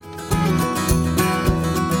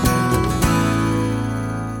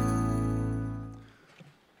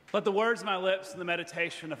Let the words of my lips and the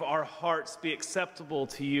meditation of our hearts be acceptable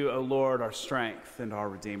to you, O Lord, our strength and our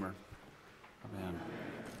Redeemer. Amen.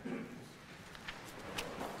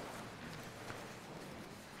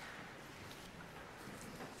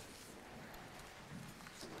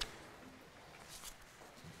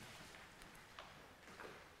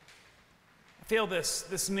 I feel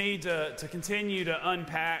this need to continue to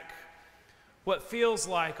unpack what feels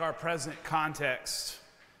like our present context.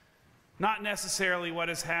 Not necessarily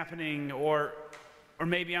what is happening, or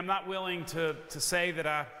maybe I'm not willing to say that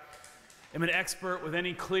I am an expert with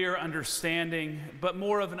any clear understanding, but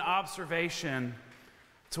more of an observation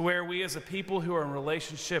to where we as a people who are in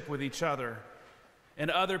relationship with each other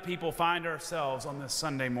and other people find ourselves on this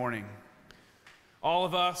Sunday morning. All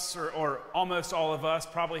of us, or almost all of us,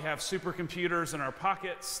 probably have supercomputers in our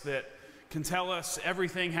pockets that can tell us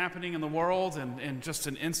everything happening in the world in just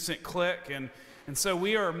an instant click. And so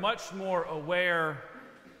we are much more aware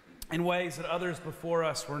in ways that others before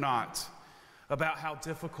us were not about how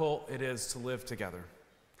difficult it is to live together.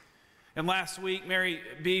 And last week, Mary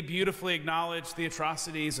B. beautifully acknowledged the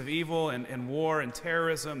atrocities of evil and war and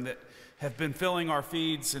terrorism that have been filling our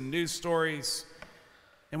feeds and news stories.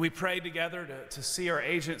 And we prayed together to see our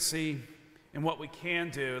agency and what we can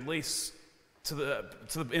do, at least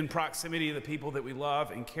in proximity to the people that we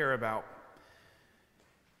love and care about.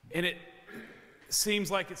 And it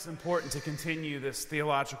seems like it's important to continue this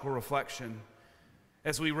theological reflection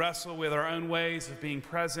as we wrestle with our own ways of being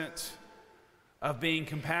present, of being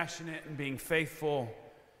compassionate and being faithful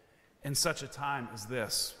in such a time as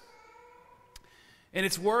this. And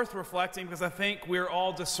it's worth reflecting because I think we're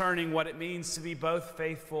all discerning what it means to be both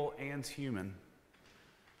faithful and human.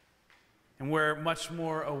 And we're much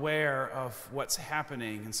more aware of what's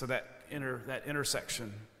happening, and so that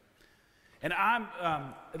intersection. And I'm,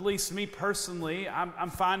 at least me personally, I'm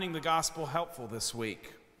finding the gospel helpful this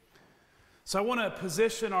week. So I want to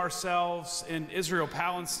position ourselves in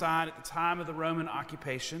Israel-Palestine at the time of the Roman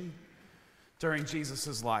occupation during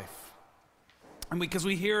Jesus' life. And because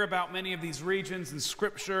we hear about many of these regions in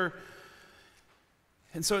Scripture,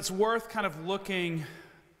 and so it's worth kind of looking,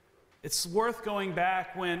 it's worth going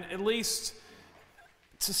back when, at least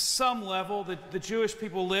to some level, the Jewish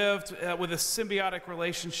people lived with a symbiotic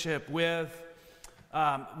relationship with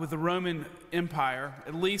the Roman Empire,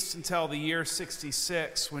 at least until the year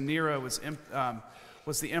 66 when Nero was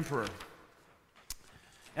the emperor.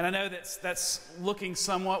 And I know that's looking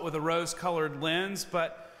somewhat with a rose-colored lens,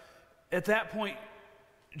 but at that point,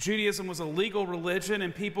 Judaism was a legal religion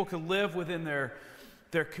and people could live within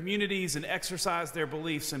their communities and exercise their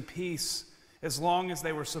beliefs in peace as long as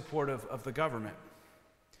they were supportive of the government.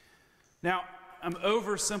 Now, I'm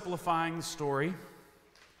oversimplifying the story,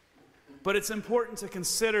 but it's important to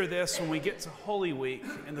consider this when we get to Holy Week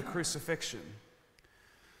and the crucifixion.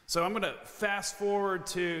 So I'm going to fast forward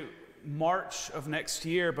to March of next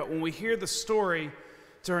year, but when we hear the story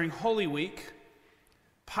during Holy Week,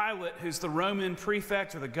 Pilate, who's the Roman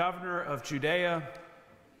prefect or the governor of Judea,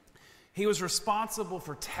 he was responsible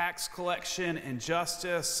for tax collection and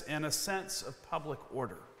justice and a sense of public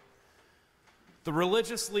order. The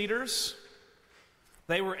religious leaders,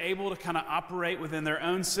 they were able to kind of operate within their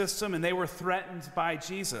own system, and they were threatened by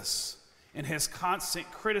Jesus and his constant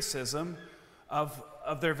criticism of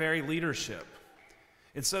their very leadership.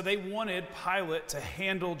 And so they wanted Pilate to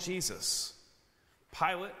handle Jesus.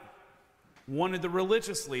 Pilate wanted the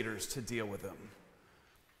religious leaders to deal with him.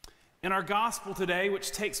 In our gospel today,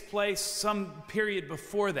 which takes place some period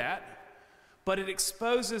before that, but it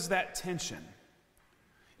exposes that tension.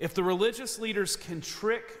 If the religious leaders can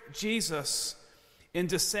trick Jesus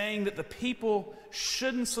into saying that the people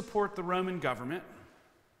shouldn't support the Roman government,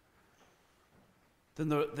 then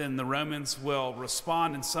the Romans will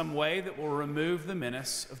respond in some way that will remove the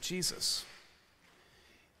menace of Jesus.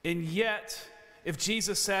 And yet, if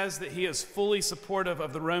Jesus says that he is fully supportive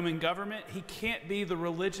of the Roman government, he can't be the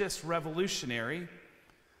religious revolutionary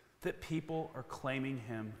that people are claiming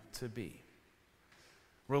him to be,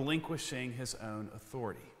 relinquishing his own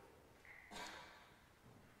authority.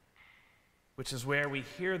 Which is where we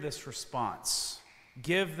hear this response: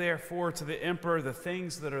 "Give therefore to the emperor the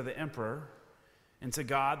things that are the emperor, and to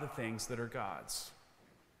God the things that are God's."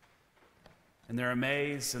 And they're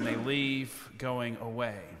amazed and they leave, going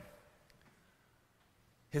away.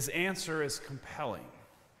 His answer is compelling.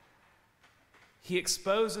 He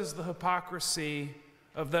exposes the hypocrisy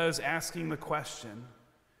of those asking the question,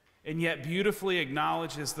 and yet beautifully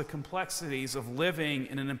acknowledges the complexities of living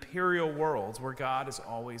in an imperial world where God is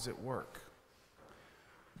always at work.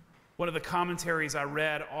 One of the commentaries I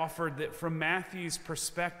read offered that from Matthew's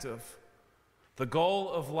perspective, The goal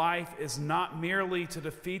of life is not merely to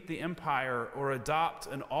defeat the empire or adopt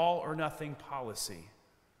an all-or-nothing policy,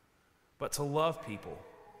 but to love people,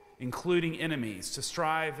 including enemies, to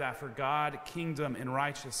strive after God, kingdom, and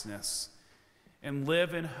righteousness, and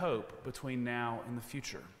live in hope between now and the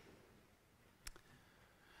future.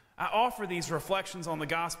 I offer these reflections on the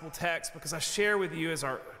gospel text because I share with you as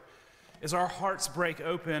our hearts break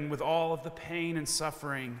open with all of the pain and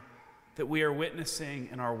suffering that we are witnessing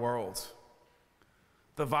in our world.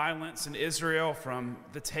 The violence in Israel, from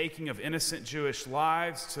the taking of innocent Jewish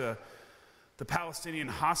lives to the Palestinian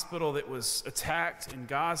hospital that was attacked in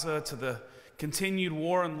Gaza, to the continued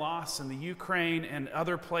war and loss in the Ukraine and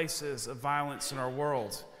other places of violence in our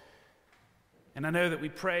world. And I know that we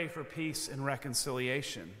pray for peace and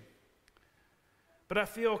reconciliation. But I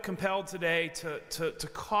feel compelled today to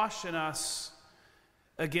caution us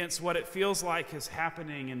against what it feels like is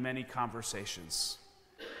happening in many conversations.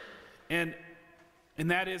 And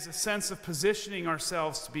that is a sense of positioning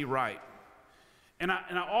ourselves to be right. And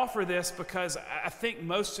I offer this because I think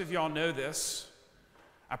most of y'all know this.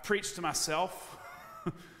 I preach to myself.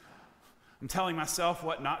 I'm telling myself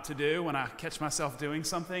what not to do when I catch myself doing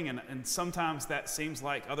something, and sometimes that seems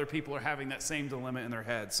like other people are having that same dilemma in their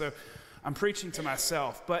head. So I'm preaching to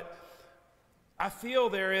myself, but I feel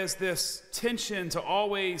there is this tension to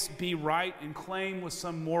always be right and claim with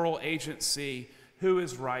some moral agency who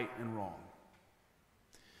is right and wrong,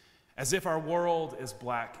 as if our world is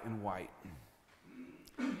black and white.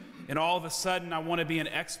 And all of a sudden, I want to be an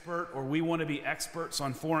expert, or we want to be experts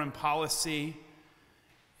on foreign policy.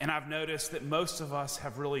 And I've noticed that most of us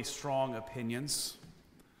have really strong opinions.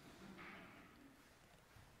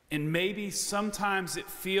 And maybe sometimes it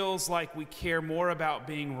feels like we care more about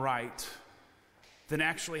being right than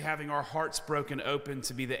actually having our hearts broken open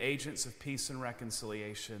to be the agents of peace and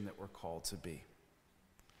reconciliation that we're called to be.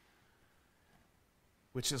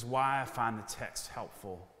 Which is why I find the text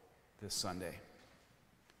helpful this Sunday.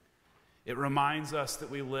 It reminds us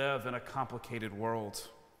that we live in a complicated world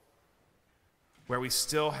where we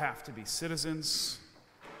still have to be citizens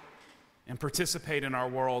and participate in our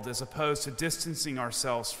world as opposed to distancing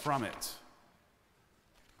ourselves from it.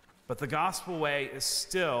 But the gospel way is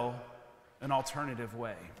still an alternative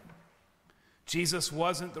way. Jesus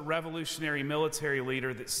wasn't the revolutionary military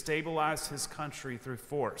leader that stabilized his country through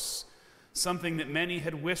force, something that many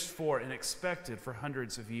had wished for and expected for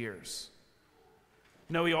hundreds of years.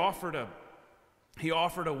 No, he offered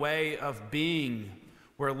a way of being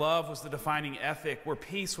where love was the defining ethic, where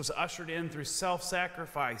peace was ushered in through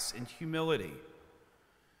self-sacrifice and humility,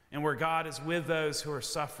 and where God is with those who are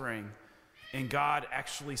suffering, and God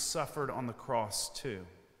actually suffered on the cross too.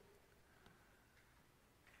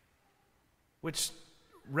 Which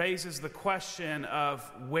raises the question of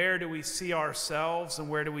where do we see ourselves and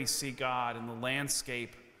where do we see God in the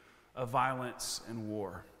landscape of violence and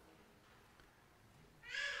war?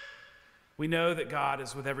 We know that God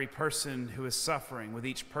is with every person who is suffering, with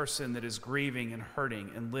each person that is grieving and hurting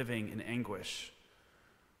and living in anguish.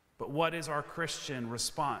 But what is our Christian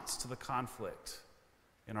response to the conflict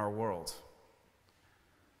in our world?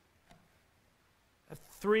 I have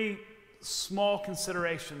 3 small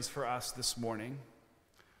considerations for us this morning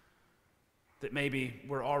that maybe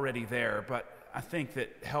we're already there, but I think that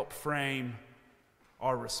help frame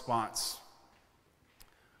our response.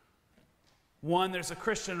 1, there's a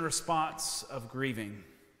Christian response of grieving,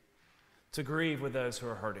 to grieve with those who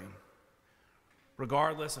are hurting.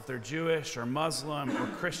 Regardless if they're Jewish or Muslim or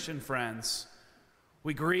Christian friends,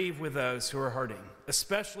 we grieve with those who are hurting,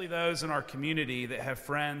 especially those in our community that have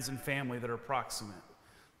friends and family that are proximate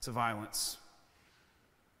to violence.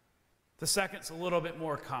 The second's a little bit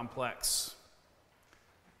more complex,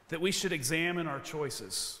 that we should examine our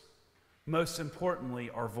choices, most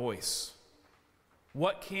importantly, our voice.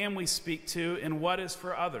 What can we speak to, and what is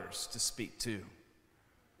for others to speak to?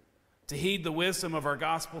 To heed the wisdom of our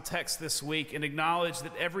gospel text this week and acknowledge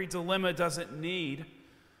that every dilemma doesn't need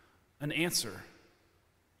an answer.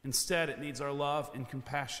 Instead, it needs our love and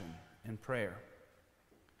compassion and prayer.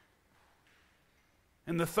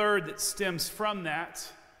 And the third that stems from that,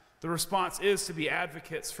 the response is to be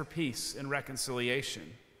advocates for peace and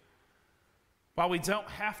reconciliation. While we don't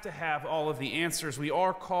have to have all of the answers, we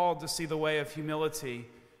are called to see the way of humility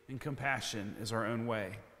and compassion as our own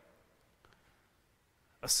way.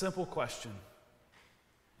 A simple question: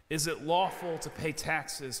 is it lawful to pay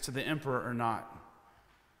taxes to the emperor or not?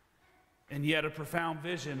 And yet a profound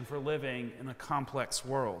vision for living in a complex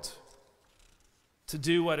world. To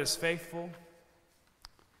do what is faithful,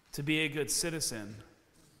 to be a good citizen.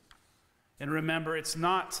 And remember, it's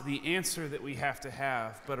not the answer that we have to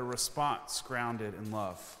have, but a response grounded in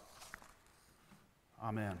love.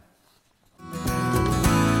 Amen.